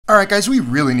Alright guys, we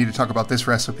really need to talk about this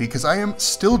recipe because I am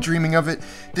still dreaming of it.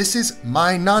 This is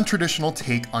my non-traditional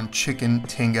take on chicken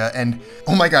tinga, and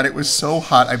oh my god, it was so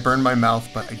hot I burned my mouth,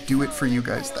 but I do it for you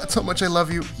guys. That's how much I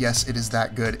love you. Yes, it is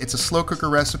that good. It's a slow cooker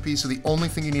recipe, so the only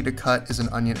thing you need to cut is an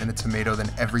onion and a tomato, then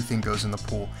everything goes in the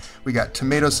pool. We got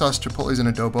tomato sauce, chipotles,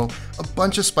 and adobo, a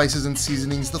bunch of spices and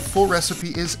seasonings. The full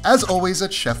recipe is, as always,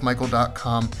 at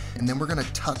chefmichael.com, and then we're gonna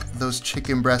tuck those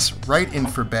chicken breasts right in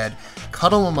for bed,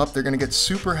 cuddle them up. They're gonna get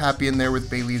super happy in there with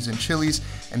bay leaves and chilies,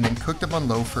 and then cook them on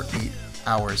low for 8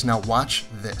 hours. Now watch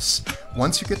this.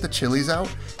 Once you get the chilies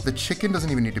out, the chicken doesn't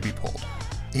even need to be pulled.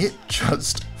 It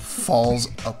just falls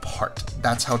apart.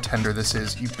 That's how tender this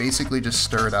is. You basically just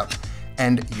stir it up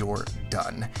and you're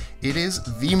done. It is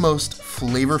the most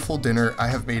flavorful dinner I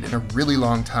have made in a really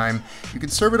long time. You can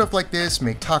serve it up like this,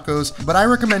 make tacos, but I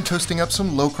recommend toasting up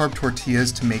some low-carb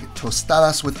tortillas to make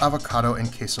tostadas with avocado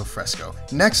and queso fresco.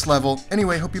 Next level.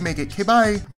 Anyway, hope you make it. Okay, bye!